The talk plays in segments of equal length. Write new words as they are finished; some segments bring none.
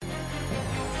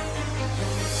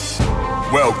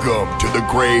Welcome to the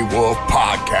Grey Wolf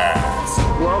Podcast.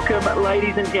 Welcome,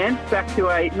 ladies and gents, back to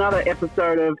another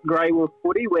episode of Grey Wolf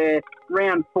Footy. We're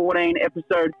round 14,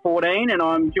 episode 14, and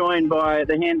I'm joined by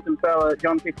the handsome fella,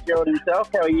 John Fitzgerald himself.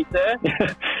 How are you, sir?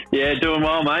 Yeah, doing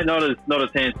well, mate. Not as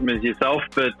handsome as yourself,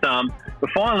 but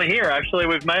we're finally here, actually.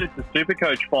 We've made it to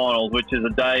Supercoach finals, which is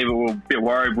a day we were a bit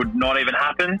worried would not even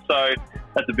happen, so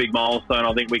that's a big milestone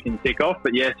I think we can tick off.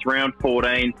 But yes, round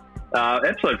 14.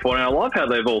 Episode 14, I love how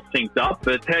they've all synced up,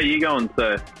 but how are you going,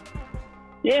 sir?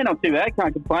 Yeah, not too bad.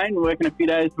 Can't complain. We're working a few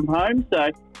days from home, so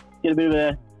get a bit of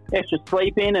a extra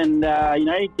sleep in and,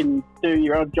 you can do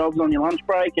your odd jobs on your lunch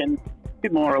break and a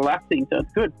bit more relaxing, so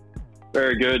it's good.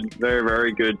 Very good. Very,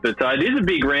 very good. But it is a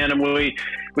big round, and we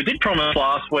did promise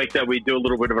last week that we'd do a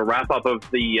little bit of a wrap-up of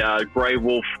the Grey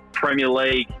Wolf Premier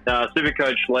League,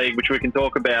 Supercoach League, which we can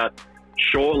talk about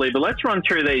shortly. But let's run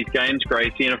through these games,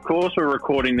 Gracie. And, of course, we're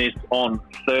recording this on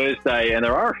Thursday, and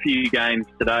there are a few games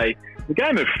today. The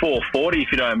game at 4:40,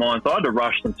 if you don't mind. So I had to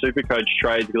rush some Supercoach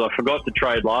trades because I forgot to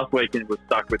trade last week and was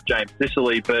stuck with James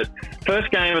Sicily. But first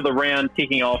game of the round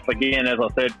kicking off, again, as I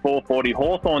said, 4:40.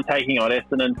 Hawthorn taking on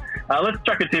Essendon. Let's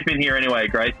chuck a tip in here anyway,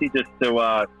 Gracie, just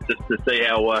to see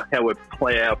how we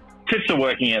play out. Tips are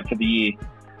working out for the year.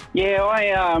 Yeah,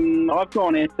 I've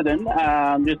gone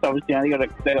Essendon. Just obviously,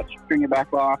 they got Stringer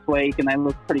back last week and they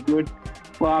looked pretty good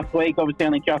last week. Obviously,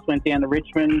 only just went down to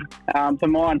Richmond. For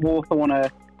mine, Hawthorn are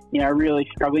really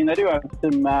struggling. They do have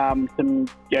some a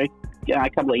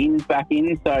couple of ins back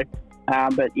in. So,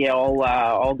 but yeah,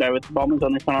 I'll go with the Bombers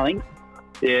on this one, I think.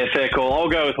 Yeah, fair call. I'll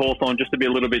go with Hawthorn just to be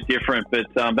a little bit different. But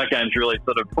that game's really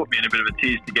sort of put me in a bit of a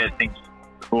tease to get things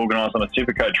organised on a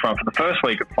Supercoach front for the first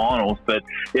week of finals. But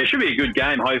yeah, it should be a good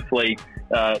game. Hopefully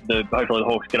the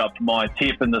Hawks get up to my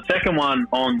tip. And the second one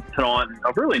on tonight,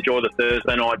 I've really enjoyed the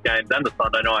Thursday night games and the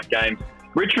Sunday night games.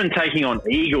 Richmond taking on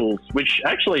Eagles, which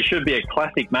actually should be a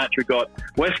classic match. We've got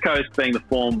West Coast being the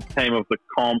form team of the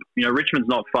comp. Richmond's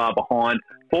not far behind.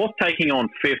 Fourth taking on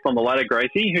fifth on the ladder,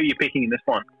 Gracie. Who are you picking in this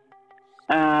one?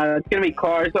 It's going to be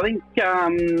close. I think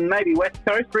maybe West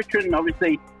Coast. Richmond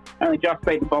obviously only just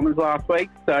beat the Bombers last week.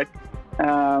 So,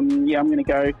 I'm going to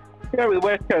go with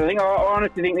West Coast. I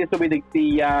honestly think this will be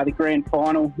the grand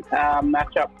final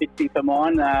matchup 50 for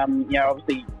mine.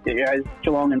 Obviously,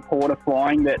 Geelong and Port are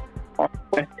flying, but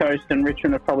West Coast and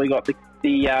Richmond have probably got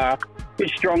the bit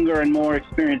stronger and more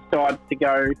experienced sides to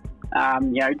go,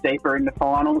 deeper in the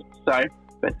finals. So,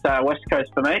 but West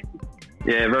Coast for me.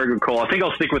 Yeah, very good call. I think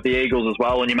I'll stick with the Eagles as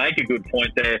well. And you make a good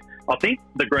point there. I think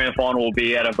the grand final will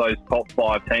be out of those top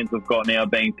five teams we've got now,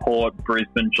 being Port,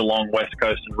 Brisbane, Geelong, West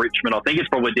Coast and Richmond. I think it's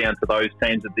probably down to those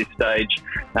teams at this stage.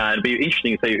 It'll be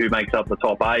interesting to see who makes up the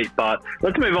top eight. But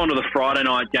let's move on to the Friday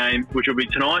night game, which will be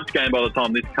tonight's game by the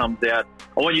time this comes out.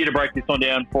 I want you to break this one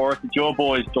down for us. It's your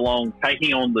boys, Geelong,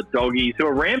 taking on the Doggies, who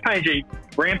are rampaging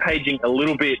a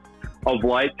little bit of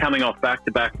late, coming off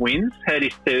back-to-back wins. How do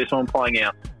you see this one playing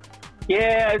out?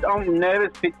 Yeah, I'm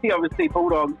nervous, Fitzy. Obviously,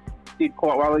 Bulldogs did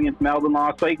quite well against Melbourne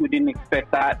last week. We didn't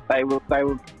expect that. They were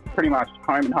pretty much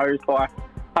home and hosed by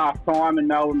half-time, and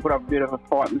Melbourne put up a bit of a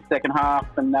fight in the second half.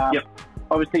 And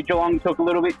obviously, Geelong took a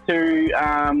little bit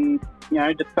to,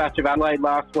 dispatch of Adelaide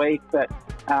last week. But,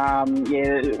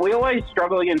 we always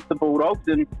struggle against the Bulldogs,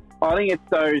 and I think it's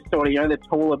those sort of, the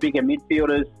taller, bigger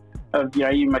midfielders of,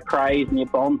 your McRae's and your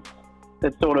Bonds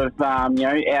that sort of,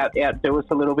 outdo us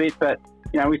a little bit. But,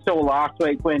 we saw last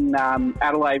week when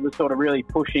Adelaide was sort of really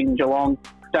pushing Geelong,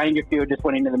 Dangerfield just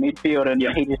went into the midfield and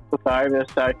he just took over.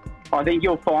 So I think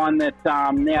you'll find that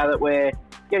now that we're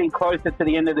getting closer to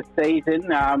the end of the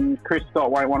season, Chris Scott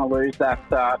won't want to lose that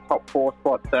top four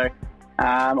spot. So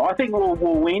I think we'll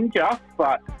win just,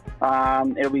 but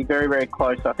it'll be very, very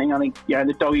close. I think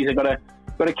the Doggies have got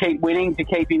to keep winning to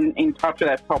keep in touch with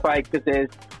that top eight, because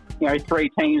there's three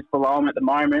teams below them at the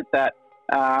moment that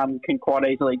can quite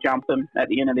easily jump them at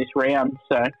the end of this round.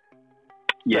 So,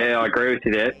 yeah, I agree with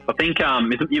you there. I think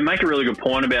you make a really good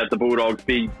point about the Bulldogs,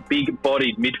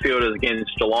 big-bodied midfielders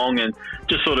against Geelong, and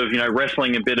just sort of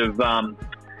wrestling a bit of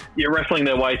wrestling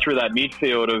their way through that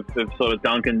midfield of sort of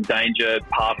Duncan, Danger,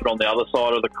 Parfitt on the other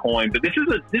side of the coin. But this is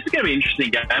going to be an interesting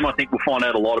game. I think we'll find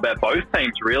out a lot about both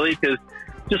teams, really, because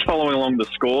just following along the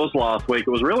scores last week, it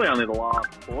was really only the last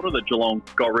quarter that Geelong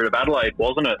got rid of Adelaide,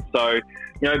 wasn't it? So,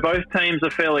 both teams are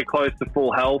fairly close to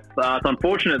full health. It's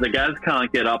unfortunate the Gaz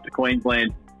can't get up to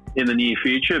Queensland in the near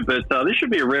future, but this should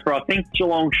be a ripper. I think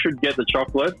Geelong should get the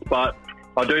chocolates, but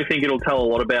I do think it'll tell a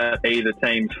lot about either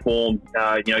team's form,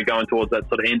 going towards that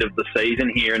sort of end of the season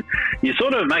here. And you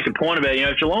sort of make a point about,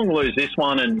 if Geelong lose this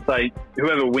one and say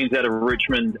whoever wins out of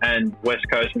Richmond and West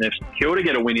Coast, and if Kilda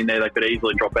get a win in there, they could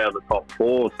easily drop out of the top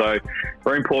 4. So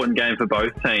very important game for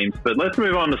both teams. But let's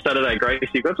move on to Saturday, Grace.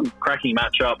 You've got some cracking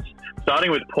matchups,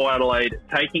 starting with Port Adelaide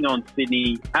taking on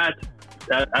Sydney at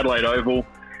Adelaide Oval.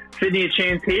 Sydney a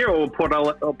chance here, or Port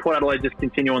Adelaide just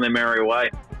continue on their merry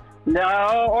way?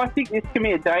 No, I think this can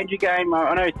be a danger game.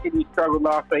 I know Sydney struggled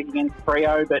last week against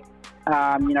Freo, but,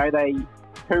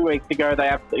 2 weeks ago they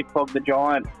absolutely flogged the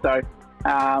Giants. So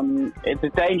it's a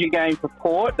danger game for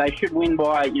Port. They should win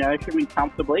should win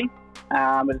comfortably.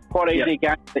 But it's quite easy a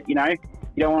game that, you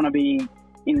don't want to be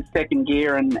in second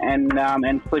gear and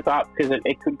slip up, because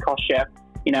it could cost you,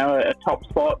 a top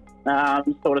spot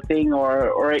sort of thing,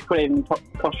 or it could even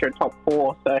cost you a top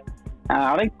 4. So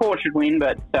I think Port should win,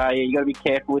 but you got to be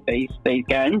careful with these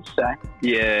games. So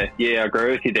yeah, I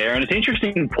agree with you there. And it's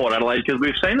interesting in Port Adelaide, because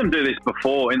we've seen them do this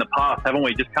before in the past, haven't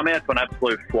we? Just come out to an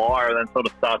absolute flyer and then sort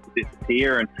of start to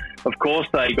disappear. And of course,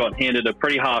 they got handed a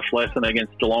pretty harsh lesson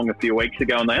against Geelong a few weeks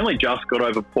ago, and they only just got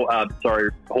over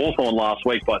Hawthorn last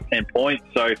week by 10 points.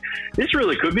 So this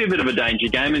really could be a bit of a danger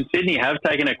game. And Sydney have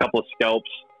taken a couple of scalps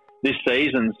this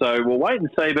season, so we'll wait and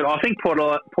see. But I think Port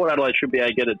Adelaide should be able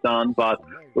to get it done, but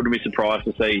wouldn't be surprised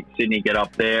to see Sydney get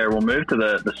up there. We'll move to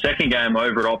the second game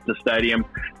over at Optus Stadium.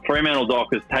 Fremantle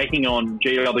Dockers taking on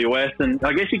GWS, and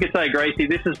I guess you could say, Gracie,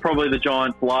 this is probably the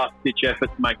Giants' last-ditch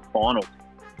effort to make the finals.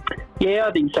 Yeah,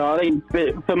 I think so. I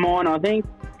think for mine, I think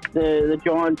the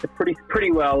Giants are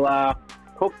pretty well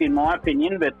cooked, in my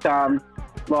opinion. But I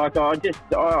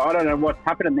don't know what's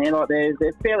happening there. Like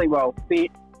they're fairly well fit.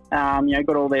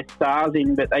 Got all their stars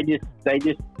in, but they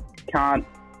just can't.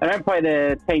 They don't play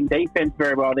their team defense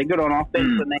very well. They're good on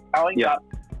offense when they're going, but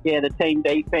the team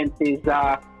defense is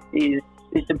a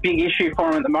big issue for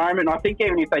them at the moment. I think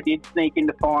even if they did sneak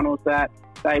into finals, that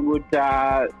they would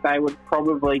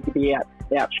probably be out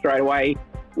straight away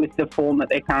with the form that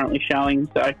they're currently showing.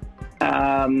 So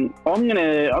I'm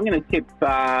gonna tip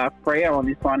Freo on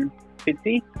this one,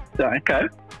 Fitzy. So okay.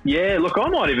 Yeah, look, I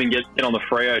might even get on the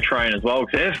Freo train as well,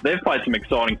 because they've played some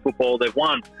exciting football. They've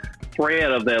won 3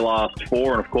 out of their last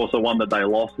 4, and of course the one that they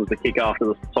lost was the kick after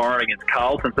the siren against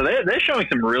Carlton. So they're showing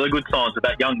some really good signs with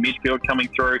that young midfield coming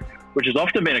through, which has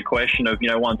often been a question of,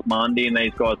 once Mundy and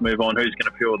these guys move on, who's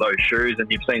going to fill those shoes.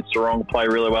 And you've seen Sarong play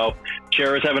really well.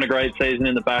 Chera's having a great season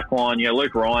in the back line.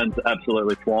 Luke Ryan's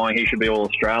absolutely flying. He should be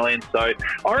All-Australian. So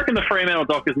I reckon the Fremantle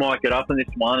Dockers might get up in this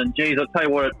one. And, geez, I'll tell you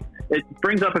what, it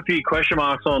brings up a few question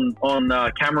marks on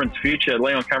Cameron's future,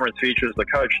 Leon Cameron's future as the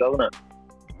coach, doesn't it?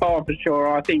 Oh, for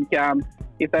sure. I think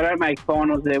if they don't make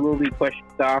finals, there will be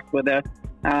questions asked whether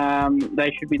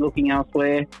they should be looking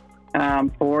elsewhere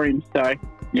for him. So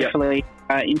definitely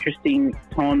interesting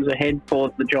times ahead for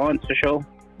the Giants for sure.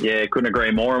 Yeah, couldn't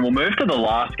agree more. And we'll move to the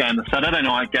last game, the Saturday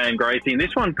night game, Gracie. And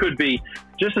this one could be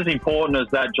just as important as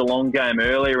that Geelong game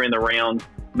earlier in the round.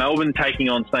 Melbourne taking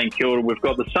on St Kilda. We've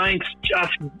got the Saints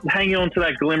just hanging on to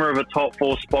that glimmer of a top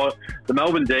 4 spot. The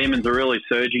Melbourne Demons are really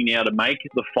surging now to make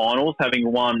the finals,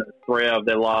 having won 3 out of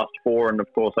their last 4. And,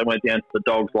 of course, they went down to the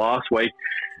Dogs last week.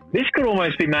 This could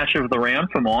almost be match of the round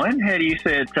for mine. How do you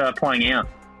see it playing out?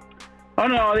 I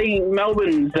don't know. I think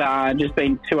Melbourne's just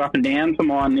been too up and down for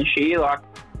mine this year. Like,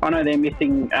 I know they're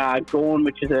missing Gawn,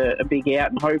 which is a big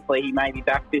out, and hopefully he may be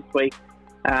back this week.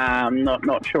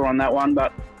 Not sure on that one,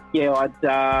 but yeah,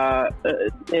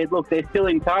 look, they're still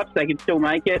in touch. They can still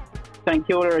make it. St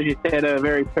Kilda, as you said, a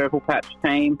very purple patch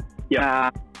team.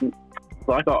 Yeah.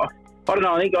 I don't know.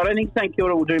 I don't think St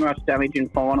Kilda will do much damage in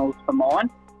finals for mine.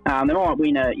 They might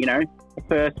win a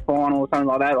first final or something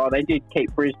like that. Like they did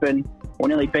keep Brisbane, or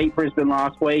nearly beat Brisbane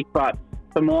last week, but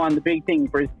for mine, the big thing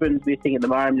Brisbane's missing at the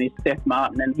moment is Steph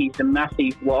Martin, and he's a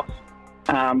massive loss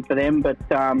for them. But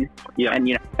and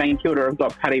St Kilda have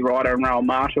got Paddy Ryder and Raoul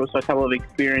Marshall, so a couple of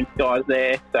experienced guys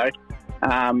there. So,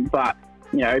 but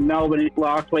Melbourne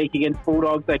last week against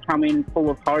Bulldogs, they come in full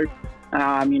of hope.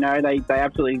 They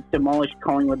absolutely demolished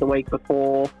Collingwood the week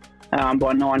before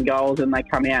by 9 goals, and they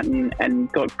come out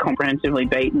and got comprehensively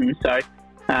beaten. So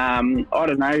I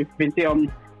don't know, Vincy.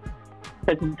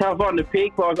 It's a tough one to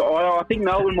pick. Like I think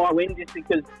Melbourne might win just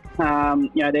because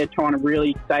they're trying to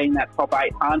really stay in that top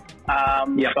 8 hunt.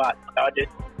 But I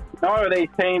just none of these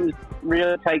teams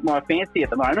really take my fancy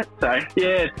at the moment. So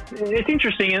yeah, it's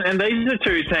interesting, and these are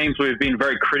 2 teams we've been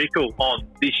very critical on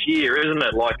this year, isn't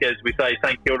it? Like as we say,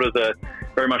 St Kilda's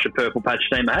very much a purple patch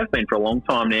team. They have been for a long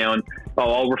time now, and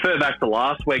I'll refer back to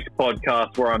last week's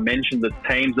podcast where I mentioned the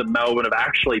teams that Melbourne have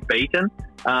actually beaten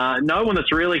no one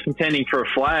that's really contending for a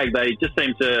flag. They just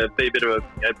seem to be a bit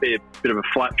of a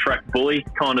flat track bully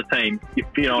kind of team, if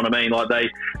you know what I mean. Like they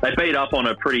beat up on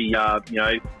a pretty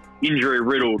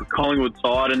injury-riddled Collingwood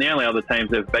side, and the only other teams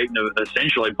they've beaten are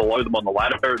essentially below them on the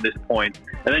ladder at this point.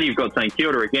 And then you've got St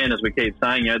Kilda again, as we keep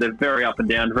saying. They're very up and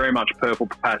down, very much purple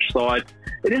patch side.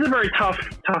 It is a very tough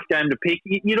game to pick.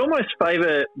 You'd almost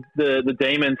favour the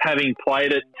Demons having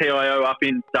played at TIO up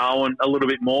in Darwin a little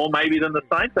bit more, maybe, than the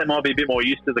Saints. They might be a bit more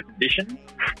used to the conditions.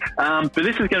 But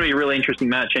this is going to be a really interesting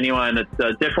match anyway, and it's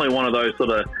definitely one of those sort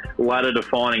of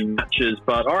ladder-defining matches.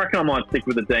 But I reckon I might stick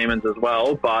with the Demons as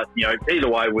well. But, either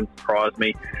way wouldn't surprise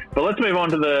me. But let's move on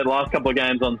to the last couple of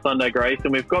games on Sunday, Grace.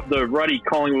 And we've got the ruddy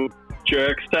Collingwood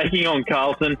Jerks taking on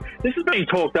Carlton. This has been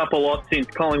talked up a lot since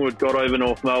Collingwood got over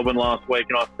North Melbourne last week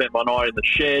and I spent my night in the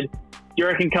shed. Do you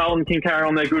reckon Carlton can carry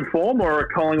on their good form, or are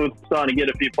Collingwood starting to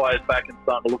get a few players back and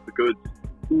starting to look the goods?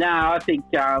 No, I think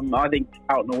Carlton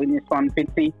will win this one,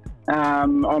 Fitzy.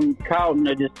 Carlton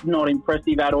are just not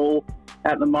impressive at all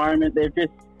at the moment. They're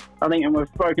just, I think, and we've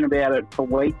spoken about it for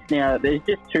weeks now, there's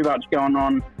just too much going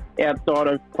on outside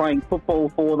of playing football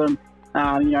for them.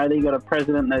 They've got a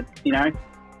president that's,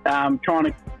 trying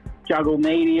to juggle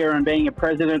media and being a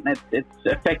president. It's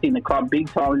affecting the club big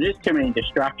time. There's just too many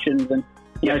distractions. And,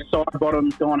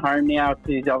 Sidebottom's gone home now.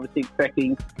 He's obviously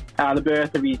expecting the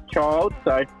birth of his child.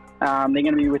 So they're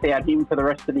going to be without him for the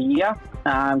rest of the year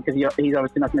because he's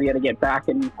obviously not going to be able to get back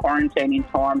and quarantine in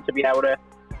time to be able to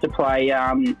play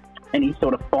any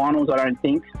sort of finals, I don't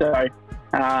think. So,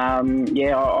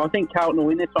 I think Carlton will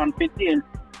win this one, 50, and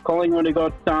Collingwood have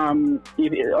got, I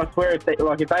swear, if they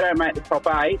don't make the top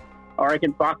 8, I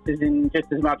reckon Bucks is in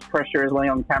just as much pressure as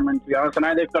Leon Cameron, to be honest. I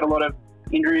know they've got a lot of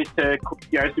injuries to,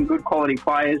 some good quality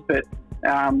players, but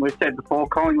we've said before,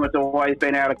 Collingwood's always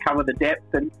been able to cover the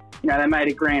depth, and, they made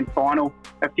a grand final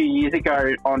a few years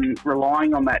ago on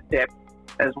relying on that depth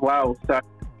as well. So,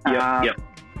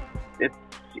 it's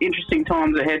interesting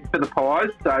times ahead for the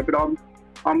Pies. So, but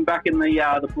I'm back in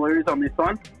the Blues on this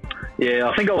one. Yeah,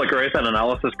 I think I'll agree with that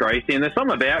analysis, Gracie. And there's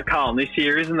something about Carlton this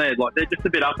year, isn't there? Like, they're just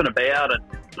a bit up and about and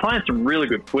playing some really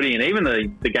good footy. And even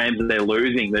the games that they're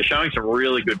losing, they're showing some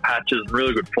really good patches and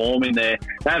really good form in there.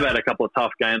 They've had a couple of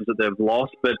tough games that they've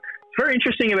lost. But it's very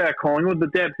interesting about Collingwood. The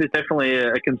depth is definitely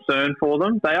a concern for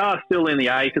them. They are still in the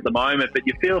 8 at the moment, but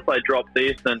you feel if they drop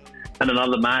this and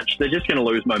another match, they're just going to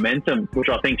lose momentum, which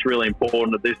I think is really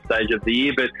important at this stage of the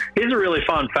year. But here's a really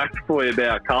fun fact for you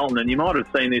about Carlton, and you might have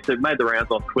seen this. It made the rounds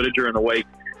on Twitter during the week.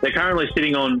 They're currently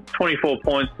sitting on 24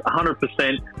 points,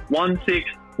 100%, won 6,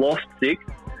 lost 6.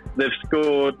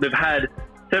 They've had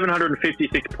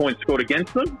 756 points scored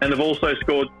against them, and they've also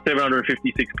scored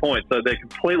 756 points. So they're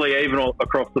completely even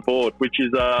across the board, which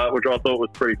I thought was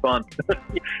pretty fun.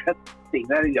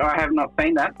 I have not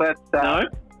seen that, but no?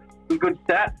 Good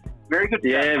stats. Very good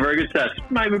stats. Yeah, very good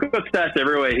stats. Mate, we've got stats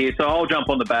everywhere here, so I'll jump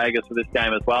on the baggers for this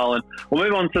game as well. And we'll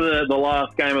move on to the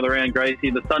last game of the round, Gracie,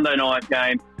 the Sunday night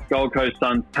game. Gold Coast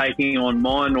Suns taking on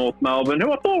North Melbourne,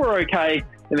 who I thought were okay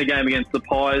in the game against the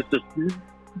Pies, just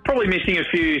probably missing a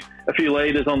few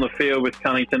leaders on the field with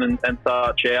Cunnington and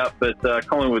Sarch out, but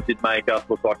Collingwood did make us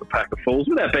look like a pack of fools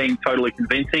without being totally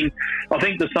convincing. I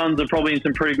think the Suns are probably in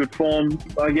some pretty good form,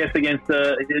 I guess, against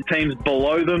teams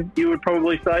below them, you would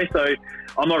probably say. So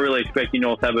I'm not really expecting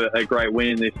North to have a great win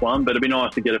in this one, but it'd be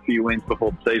nice to get a few wins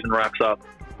before the season wraps up.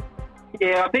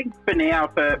 Yeah, I think for now,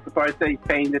 for both these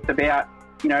teams, it's about,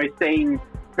 seeing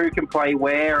who can play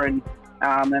where and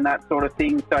that sort of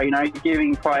thing. So,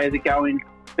 giving players a go in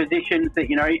positions that,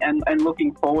 and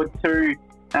looking forward to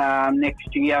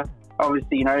next year.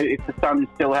 Obviously, if the Suns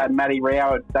still had Matty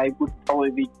Rao, they would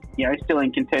probably be, still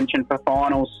in contention for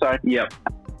finals. So,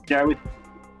 with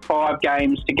 5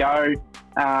 games to go,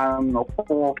 or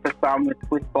 4 for some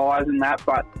with buys and that,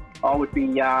 but I would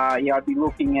be, I'd be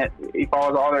looking at, if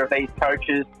I was either of these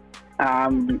coaches,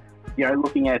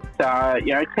 looking at,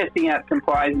 testing out some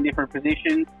players in different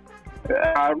positions.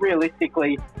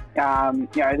 Realistically,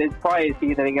 there's players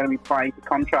here that are going to be playing for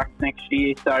contracts next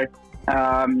year, so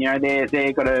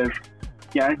they're got to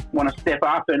want to step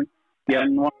up and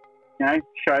want,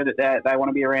 show that they want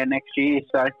to be around next year.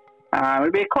 So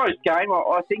it'll be a close game.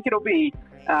 I think it'll be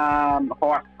a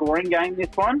high scoring game,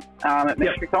 this one at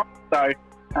Metricon. So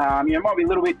it might be a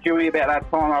little bit dewy about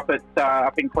that time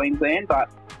up in Queensland, but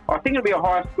I think it'll be a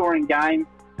high scoring game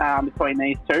between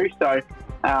these two. So.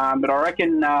 But I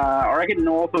reckon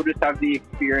North will just have the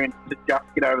experience to just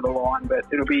get over the line. But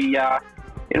it'll be a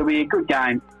good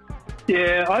game.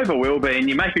 Yeah, over will be. And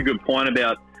you make a good point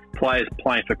about players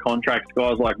playing for contracts,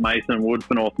 guys like Mason Wood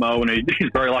for North Melbourne, who's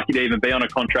very lucky to even be on a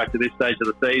contract at this stage of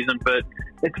the season. But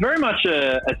it's very much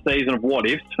a season of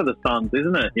what-ifs for the Suns,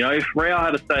 isn't it? You know, if Real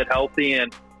had stayed healthy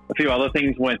and a few other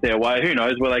things went their way, who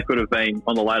knows where they could have been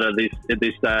on the ladder at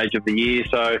this stage of the year.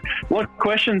 So a lot of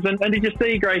questions. And did you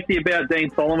see, Gracie, about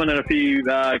Dean Solomon and a few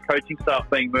coaching staff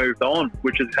being moved on,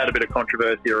 which has had a bit of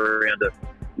controversy around it?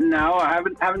 No, I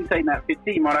haven't seen that,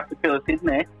 Fitzy. You might have to fill us in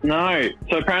there. No.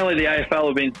 So apparently the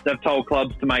AFL have told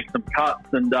clubs to make some cuts,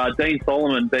 and Dean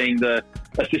Solomon, being the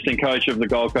assistant coach of the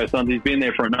Gold Coast Suns, he's been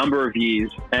there for a number of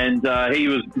years, and he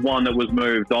was one that was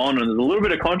moved on, and there's a little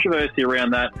bit of controversy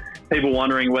around that. People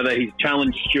wondering whether he's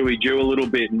challenged Stewie Dew a little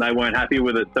bit and they weren't happy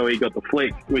with it, so he got the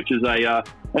flick, which is an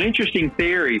interesting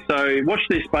theory. So watch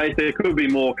this space. There could be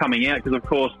more coming out because, of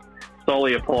course,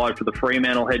 Solly applied for the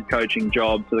Fremantle head coaching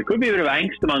job, so there could be a bit of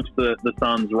angst amongst the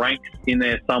Suns ranks in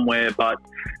there somewhere. But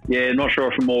yeah, not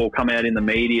sure if more will come out in the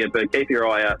media, but keep your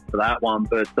eye out for that one.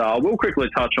 But we'll quickly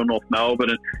touch on North Melbourne,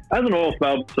 and as a North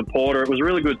Melbourne supporter, it was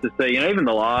really good to see. And even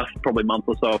the last probably month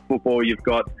or so of football, you've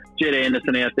got Jed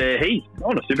Anderson out there. He's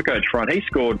on a Supercoach front. He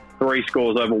scored 3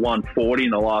 scores over 140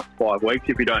 in the last 5 weeks,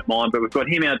 if you don't mind. But we've got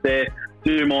him out there.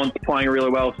 Dumont's playing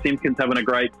really well. Simpkins having a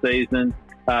great season.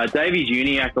 Davies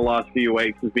Uniacke the last few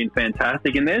weeks has been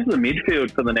fantastic, and there's the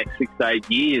midfield for the next 6 to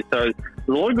 8 years. So there's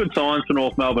a lot of good signs for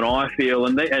North Melbourne, I feel,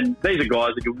 and these are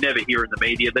guys that you'll never hear in the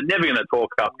media. They're never going to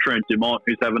talk up Trent Dumont,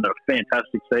 who's having a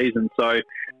fantastic season. So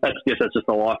that's just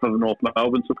the life of a North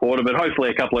Melbourne supporter. But hopefully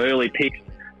a couple of early picks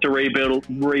to rebuild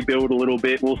a little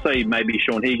bit. We'll see maybe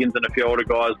Sean Higgins and a few older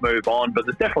guys move on, but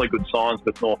there's definitely good signs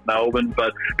with North Melbourne.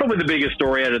 But probably the biggest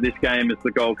story out of this game is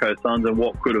the Gold Coast Suns and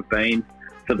what could have been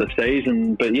for the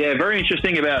season. But yeah, very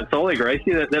interesting about Solly,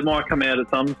 Gracie. That might come out at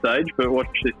some stage, but watch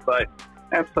this space.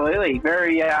 Absolutely.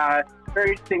 Very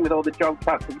interesting with all the job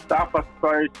cuts and stuff. I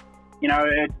suppose, you know,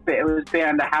 it was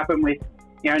bound to happen with,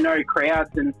 you know, no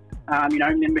crowds and, you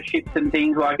know, memberships and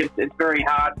things. Like it's very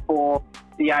hard for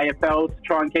the AFL to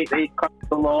try and keep these clubs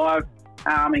alive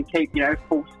and keep, you know,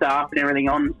 full staff and everything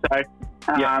on. So,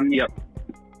 yep. You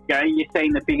know, you're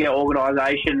seeing the bigger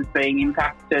organisations being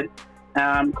impacted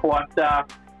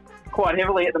quite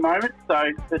heavily at the moment.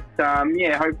 So, but,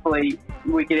 hopefully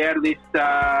we get out of this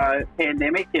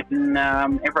pandemic and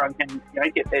everyone can, you know,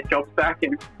 get their jobs back,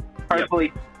 and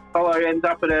hopefully Solo ends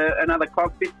up at another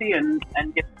club 50 and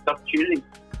gets the opportunity.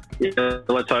 Yeah,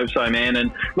 let's hope so, man.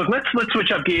 And look, let's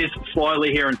switch up gears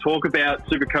slightly here and talk about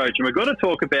Supercoach. And we've got to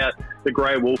talk about the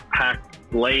Grey Wolf Pack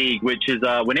League, which is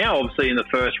we're now obviously in the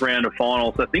first round of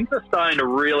finals. So things are starting to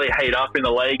really heat up in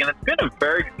the league, and it's been a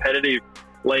very competitive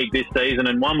league this season,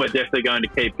 and one we're definitely going to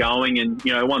keep going. And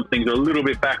you know, once things are a little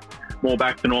bit more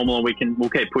back to normal, and we'll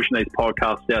keep pushing these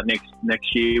podcasts out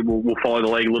next year. We'll follow the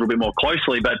league a little bit more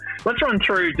closely. But let's run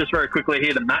through just very quickly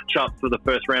here the matchups for the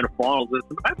first round of finals. There's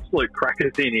some absolute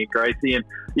crackers in here, Gracie, and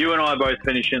you and I both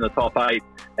finished in the top 8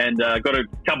 and got a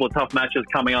couple of tough matches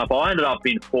coming up. I ended up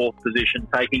in 4th position,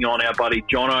 taking on our buddy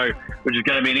Jono, which is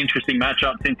going to be an interesting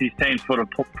matchup since his team's full of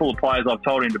players I've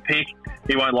told him to pick.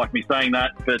 He won't like me saying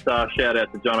that, but shout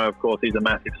out to Jono, of course. He's a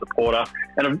massive supporter.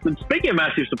 And speaking of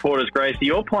massive supporters, Gracie,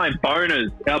 you're playing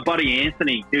Boners, our buddy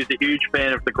Anthony, who's a huge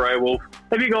fan of the Grey Wolf.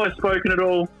 Have you guys spoken at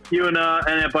all, you and our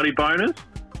buddy Boners?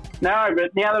 No, but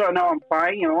now that I know I'm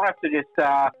playing, I might have to just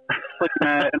flick him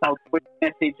an old Twitter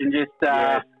message and just,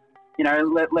 you know,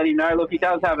 let him know. Look, he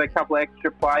does have a couple of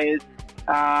extra players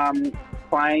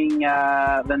playing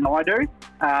than I do.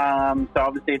 So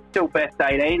obviously it's still best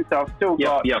 18, so I've still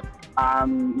got... you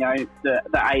know,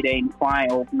 the 18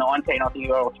 playing, or 19, I think,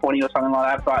 or 20 or something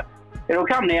like that. But it'll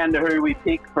come down to who we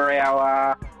pick for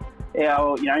our you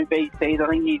know, VCs. I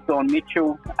think he's gone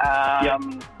Mitchell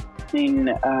in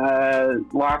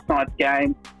last night's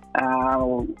game,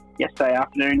 or yesterday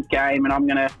afternoon's game, and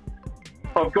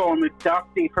I've gone with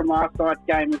Dusty from last night's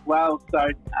game as well. So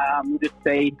we'll just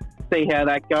see how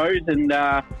that goes. And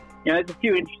you know, there's a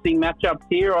few interesting matchups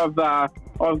here.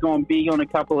 I've gone big on a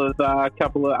couple of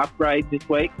upgrades this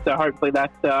week, so hopefully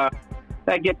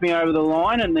that gets me over the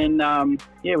line, and then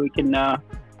we can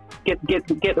get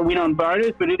the win on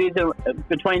Bonus. But it is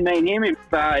between me and him.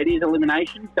 It is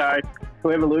elimination, so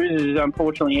whoever loses is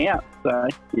unfortunately out. So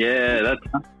yeah,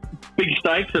 that's big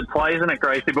stakes at play, isn't it,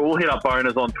 Gracie? But we'll hit up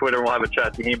Bonus on Twitter and we'll have a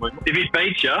chat to him. If he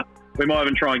beats you, we might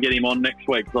even try and get him on next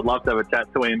week, because I'd love to have a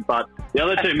chat to him. But the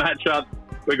other two matchups,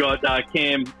 we got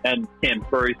Cam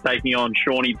Bruce taking on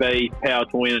Shawnee B, Power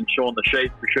to Win, and Sean the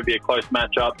Sheep, which should be a close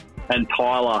matchup. And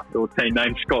Tyler, the team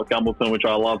named Scott Gumbleton, which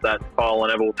I love that, Tyler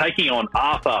Neville, taking on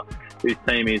Arthur whose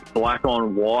team is black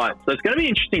on white. So it's going to be an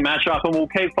interesting matchup, and we'll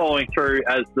keep following through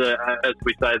as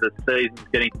we say, the season's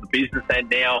getting to the business end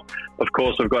now. Of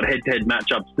course, we've got head-to-head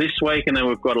matchups this week, and then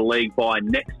we've got a league bye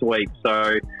next week.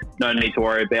 So no need to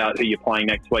worry about who you're playing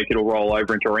next week. It'll roll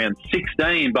over into round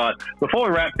 16. But before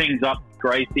we wrap things up,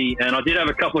 Gracie, and I did have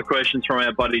a couple of questions from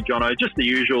our buddy Jono, just the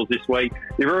usuals this week.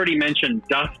 You've already mentioned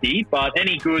Dusty, but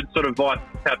any good sort of vice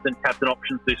captain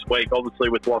options this week, obviously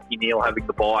with Lachie Neale having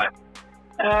the bye?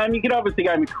 You could obviously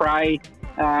go McRae.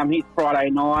 He's Friday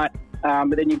night.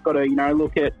 But then you've got to,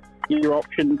 look at your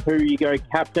options, who you go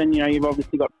captain. You've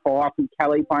obviously got Fife and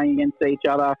Kelly playing against each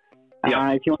other.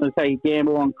 Yep. If you want to say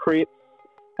gamble on Cripps,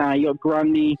 you got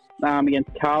Grundy against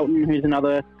Carlton, who's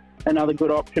another good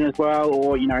option as well,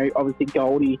 or, obviously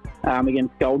Goldie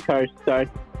against Gold Coast. So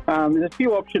there's a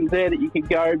few options there that you could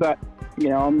go, but,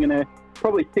 I'm going to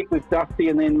probably stick with Dusty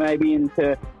and then maybe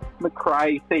into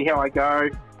McRae, see how I go.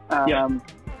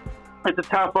 It's a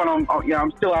tough one.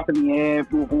 I'm still up in the air.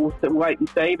 We'll wait and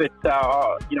see, but,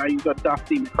 you've got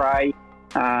Dusty, McRae,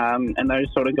 and those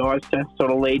sort of guys to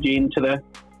sort of lead you into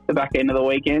the back end of the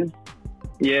weekend.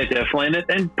 Yeah, definitely.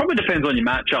 And probably depends on your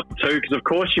matchup too, because of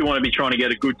course you want to be trying to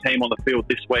get a good team on the field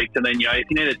this week. And then, if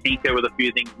you need to tinker with a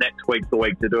few things, next week's the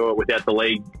week to do it without the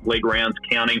league rounds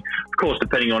counting. Of course,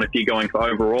 depending on if you're going for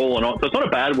overall or not. So it's not a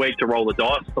bad week to roll the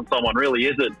dice on someone, really,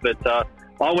 is it? But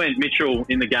I went Mitchell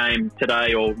in the game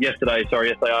yesterday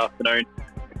afternoon,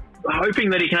 hoping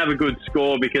that he can have a good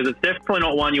score, because it's definitely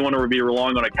not one you want to be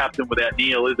relying on a captain without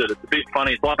Neale, is it? It's a bit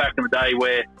funny. It's like back in the day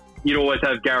where you'd always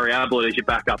have Gary Ablett as your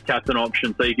backup captain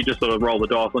option, so you could just sort of roll the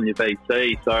dice on your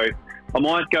VC. So I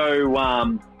might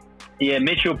go,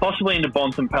 Mitchell, possibly into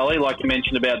Bontempelli, like you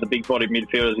mentioned about the big-bodied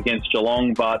midfielders against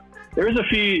Geelong, but there is a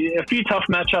few tough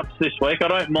matchups this week. I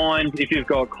don't mind if you've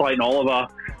got Clayton Oliver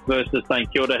versus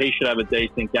St Kilda. He should have a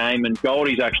decent game, and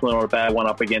Goldie's actually not a bad one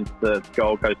up against the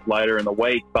Gold Coast later in the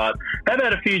week. But how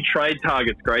about a few trade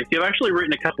targets, Gracie? I've actually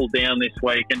written a couple down this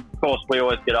week, and of course we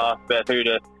always get asked about who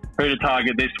to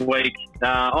target this week.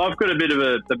 I've got a bit of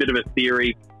a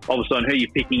theory, obviously, on who you're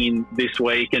picking in this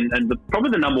week, and probably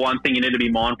the number one thing you need to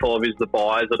be mindful of is the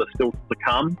buys that are still to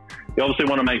come. You obviously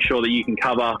want to make sure that you can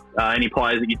cover any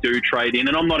players that you do trade in,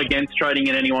 and I'm not against trading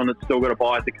in anyone that's still got a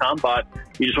buy to come, but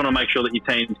you just want to make sure that your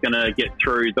team's going to get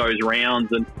through those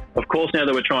rounds. And of course, now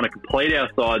that we're trying to complete our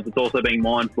sides, it's also being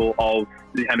mindful of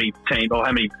how many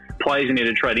players you need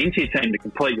to trade into your team to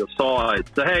complete your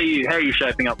sides. So how are you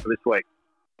shaping up for this week?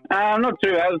 Not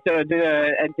too bad. I was going to do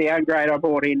a downgrade. I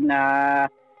brought in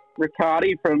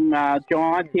Riccardi from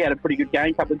Giants. He had a pretty good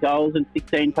game, couple of goals and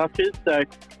 16 touches. So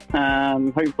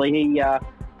hopefully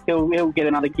he'll get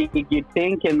another gig, you'd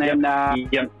think. And then I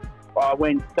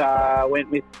went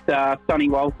with Sonny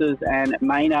Walters and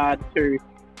Maynard to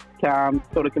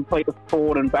sort of complete the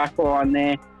forward and back line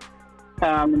there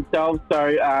themselves.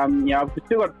 So I've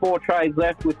still got 4 trades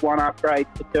left with one upgrade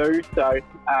to do. So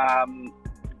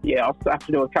I'll have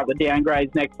to do a couple of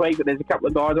downgrades next week, but there's a couple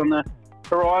of guys on the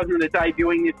horizon that are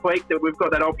debuting this week that we've got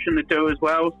that option to do as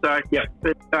well. So,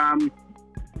 but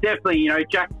definitely,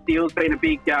 Jack Steele's been a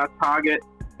big target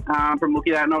from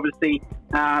looking at that, and obviously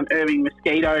Irving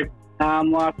Mosquito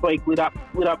last week lit up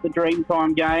the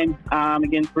Dreamtime game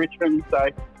against Richmond. So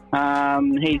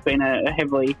he's been a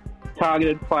heavily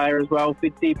targeted player as well,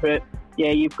 Fitzy. But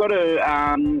you've got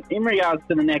to, in regards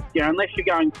to the next year, unless you're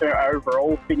going for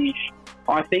overall finish,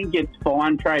 I think it's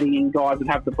fine trading in guys that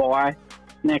have the bye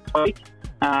next week.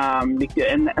 I'm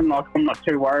not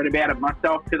too worried about it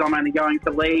myself because I'm only going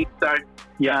for league. So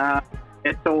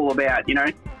it's all about,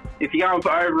 if you're going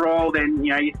for overall, then,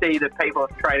 you see that people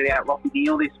have traded out Lachie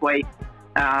Neale this week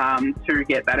to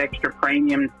get that extra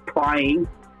premium playing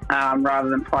rather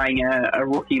than playing a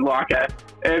rookie like a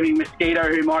Irving Mosquito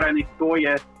who might only score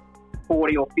you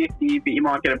 40 or 50, but you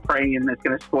might get a premium that's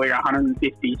going to score you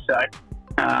 150. So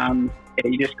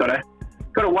you just got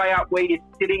to weigh up where you're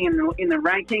sitting in the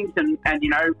rankings, and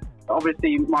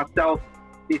obviously myself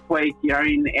this week,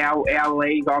 in our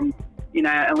league, I'm in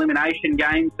an elimination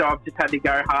game, so I've just had to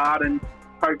go hard, and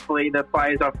hopefully the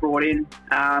players I've brought in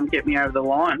get me over the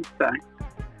line. So.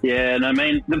 Yeah, and I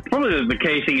mean, probably the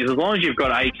key thing is as long as you've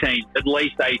got at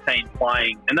least 18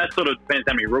 playing, and that sort of depends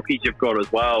how many rookies you've got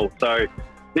as well. So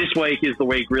this week is the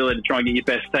week really to try and get your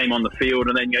best team on the field,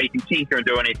 and then you can tinker and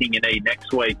do anything you need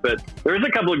next week. But there is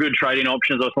a couple of good trading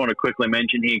options I just want to quickly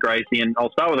mention here, Gracie, and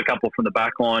I'll start with a couple from the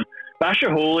back line.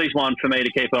 Basher Hawley's one for me to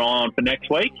keep an eye on for next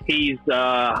week. He's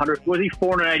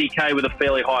 480k with a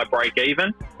fairly high break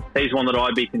even. He's one that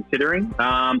I'd be considering.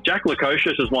 Jack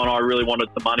Lukosius is one I really wanted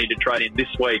some money to trade in this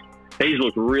week. He's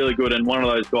looked really good, and one of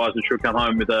those guys that should come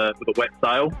home with a wet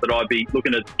sail that I'd be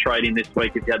looking to trade in this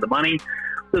week if you had the money.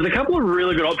 there's a couple of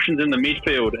really good options in the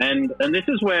midfield, and this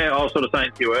is where I was sort of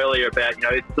saying to you earlier about,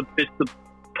 it's the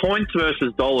points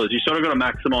versus dollars. You sort of got to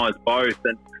maximise both,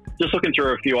 and just looking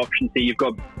through a few options here, you've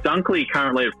got Dunkley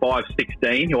currently at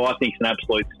 5.16, who I think is an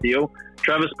absolute steal.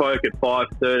 Travis Boak at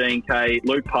 5.13k,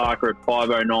 Luke Parker at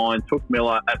 5.09, Took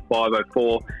Miller at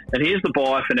 5.04, and here's the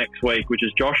buy for next week, which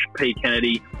is Josh P.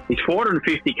 Kennedy. He's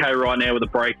 450k right now with a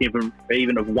break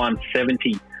even of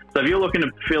 170. So if you're looking to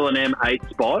fill an M8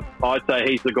 spot, I'd say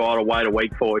he's the guy to wait a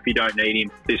week for if you don't need him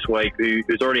this week, who's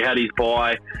already had his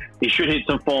bye. He should hit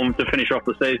some form to finish off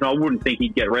the season. I wouldn't think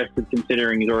he'd get rested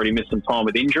considering he's already missed some time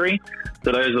with injury.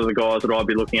 So those are the guys that I'd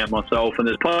be looking at myself. And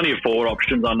there's plenty of forward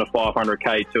options under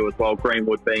 500k too as well,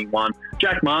 Greenwood being one.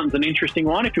 Jack Martin's an interesting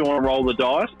one if you want to roll the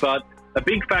dice, but a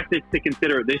big factor to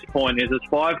consider at this point is there's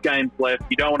 5 games left.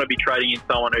 You don't want to be trading in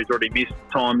someone who's already missed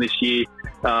time this year,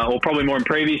 or probably more in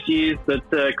previous years,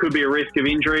 that could be a risk of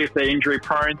injury if they're injury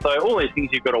prone. So all these things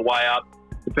you've got to weigh up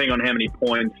depending on how many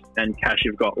points and cash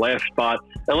you've got left. But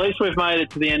at least we've made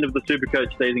it to the end of the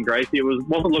Supercoach season, Gracie. It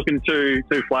wasn't looking too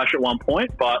flash at one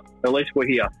point, but at least we're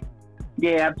here.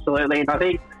 Yeah, absolutely. And I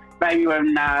think maybe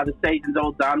when the season's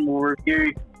all done, we'll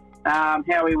review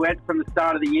how we went from the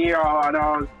start of the year. I know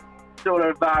I was sort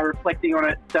of reflecting on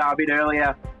it a bit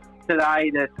earlier today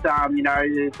that,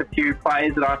 there's a few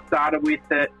players that I started with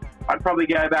that I'd probably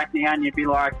go back now and you'd be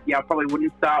like, yeah, I probably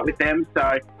wouldn't start with them.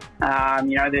 So,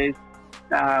 there's,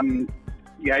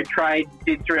 trades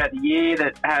did throughout the year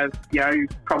that have,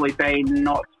 probably been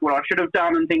not what I should have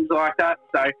done and things like that.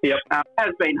 So it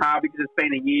has been hard because it's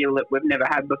been a year that we've never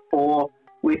had before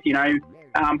with,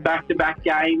 back-to-back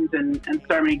games and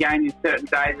so many games in certain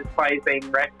days of players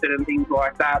being rested and things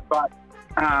like that. But,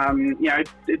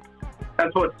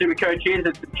 that's what Supercoach is.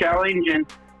 It's a challenge, and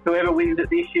whoever wins it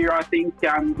this year, I think, you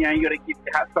got to give your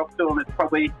hats off to them. It's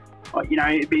probably,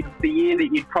 it'd be the year that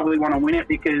you'd probably want to win it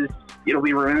because it'll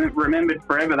be remembered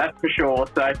forever, that's for sure.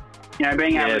 So,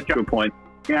 being able to good point.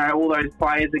 All those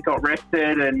players that got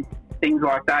rested and things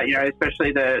like that,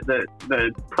 especially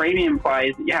the premium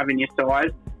players that you have in your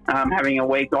side, having a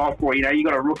week off, or, you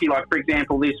got a rookie like, for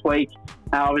example, this week,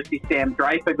 obviously Sam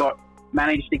Draper got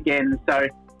managed again. So,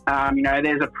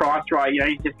 there's a price right.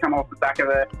 He's just come off the back of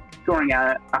scoring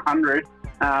 100.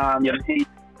 His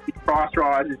price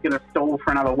rise is going to stall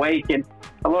for another week, and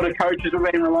a lot of coaches have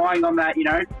been relying on that,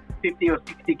 50 or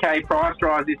 60k price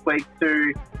rise this week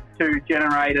to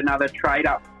generate another trade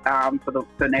up for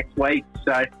the next week.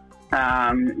 So,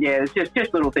 it's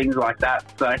just little things like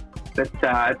that. So, but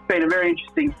it's been a very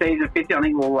interesting season. 50, I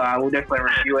think we'll definitely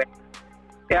review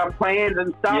our plans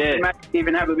and stuff, and maybe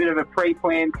even have a bit of a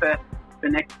pre-plan for the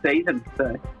next season.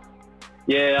 So.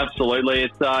 Yeah, absolutely.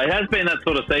 It has been that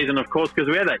sort of season, of course, because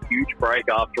we had that huge break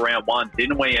after round one,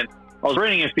 didn't we? And I was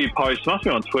reading a few posts, must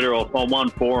be on Twitter or on one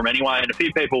forum anyway, and a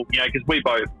few people, because we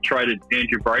both traded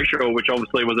Andrew Brayshaw, which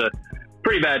obviously was a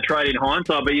pretty bad trade in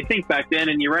hindsight, but you think back then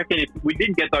and you reckon if we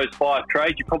didn't get those 5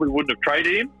 trades, you probably wouldn't have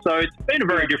traded him. So it's been a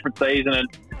very different season, and,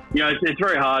 it's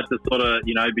very hard to sort of,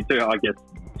 be too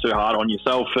hard on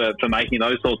yourself for making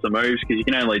those sorts of moves, because you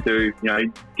can only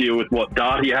deal with what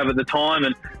data you have at the time,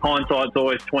 and hindsight's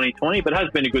always 20/20. But it has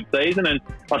been a good season, and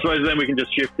I suppose then we can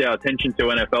just shift our attention to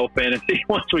NFL fantasy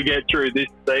once we get through this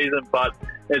season. But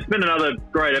it's been another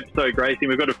great episode, Gracie.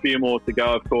 We've got a few more to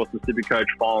go. Of course, the Supercoach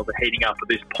finals are heating up at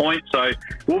this point, so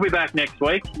we'll be back next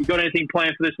week. You got anything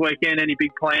planned for this weekend? Any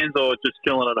big plans, or just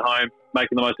chilling at home,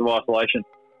 making the most of isolation?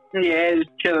 Yeah,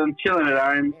 just chilling at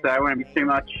home, so it won't be too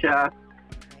much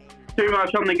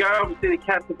on the go. Obviously, the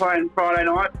Cats are playing Friday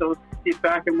night, so we'll sit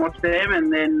back and watch them,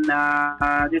 and then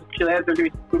just chill out. There's going to be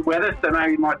some good weather, so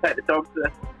maybe we might take the dogs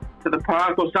to the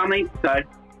park or something. So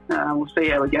we'll see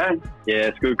how we go. Yeah,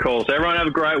 it's a good call. So everyone have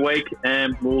a great week,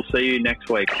 and we'll see you next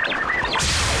week.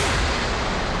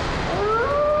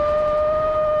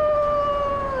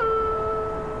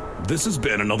 This has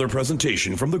been another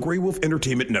presentation from the Grey Wolf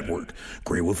Entertainment Network,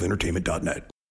 greywolfentertainment.net.